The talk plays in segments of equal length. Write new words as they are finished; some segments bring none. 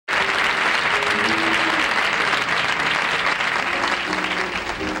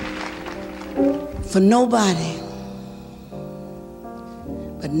for nobody.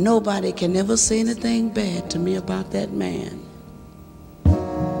 But nobody can ever say anything bad to me about that man.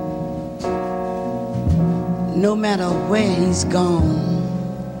 No matter where he's gone.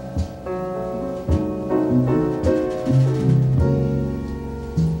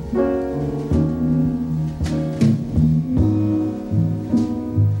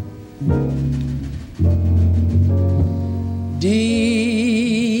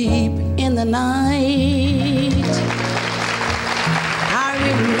 Deep in the night, I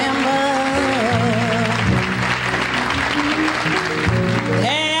remember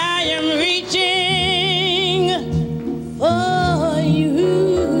that I am reaching for you,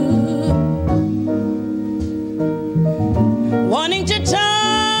 wanting to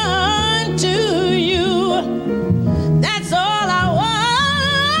turn to you. That's all I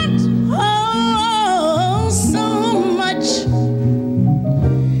want. Oh, so much.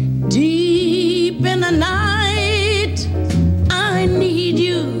 Deep in the night, I need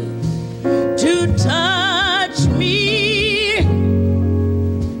you to touch me.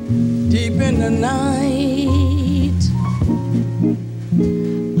 Deep in the night,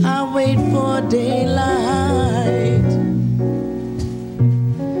 I wait for daylight.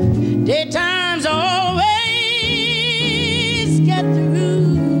 Daytimes always get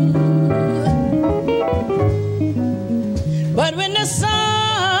through, but when the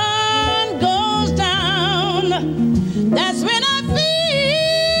sun goes down, that's when I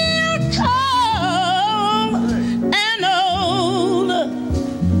feel cold and old.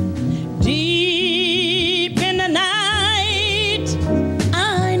 Deep in the night,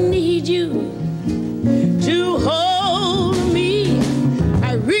 I need you to hold me.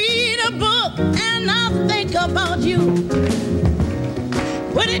 I read a book and I think about you.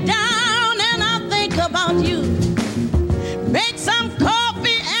 Put it down and I think about you. Make some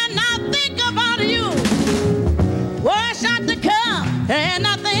coffee and I think about you. Wash out the cup and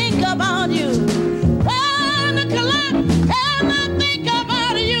I think about you. Burn the clock and I think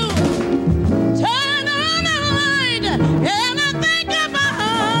about you. Turn on the light and I think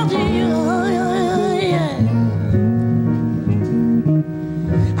about you.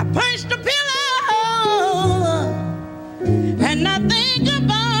 I punch the pillow and I think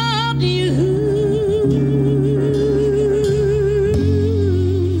about you.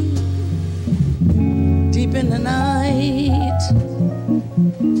 Deep in the night,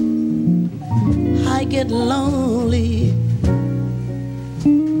 I get lonely.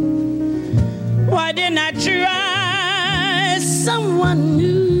 Why didn't I try someone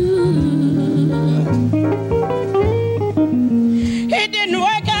new?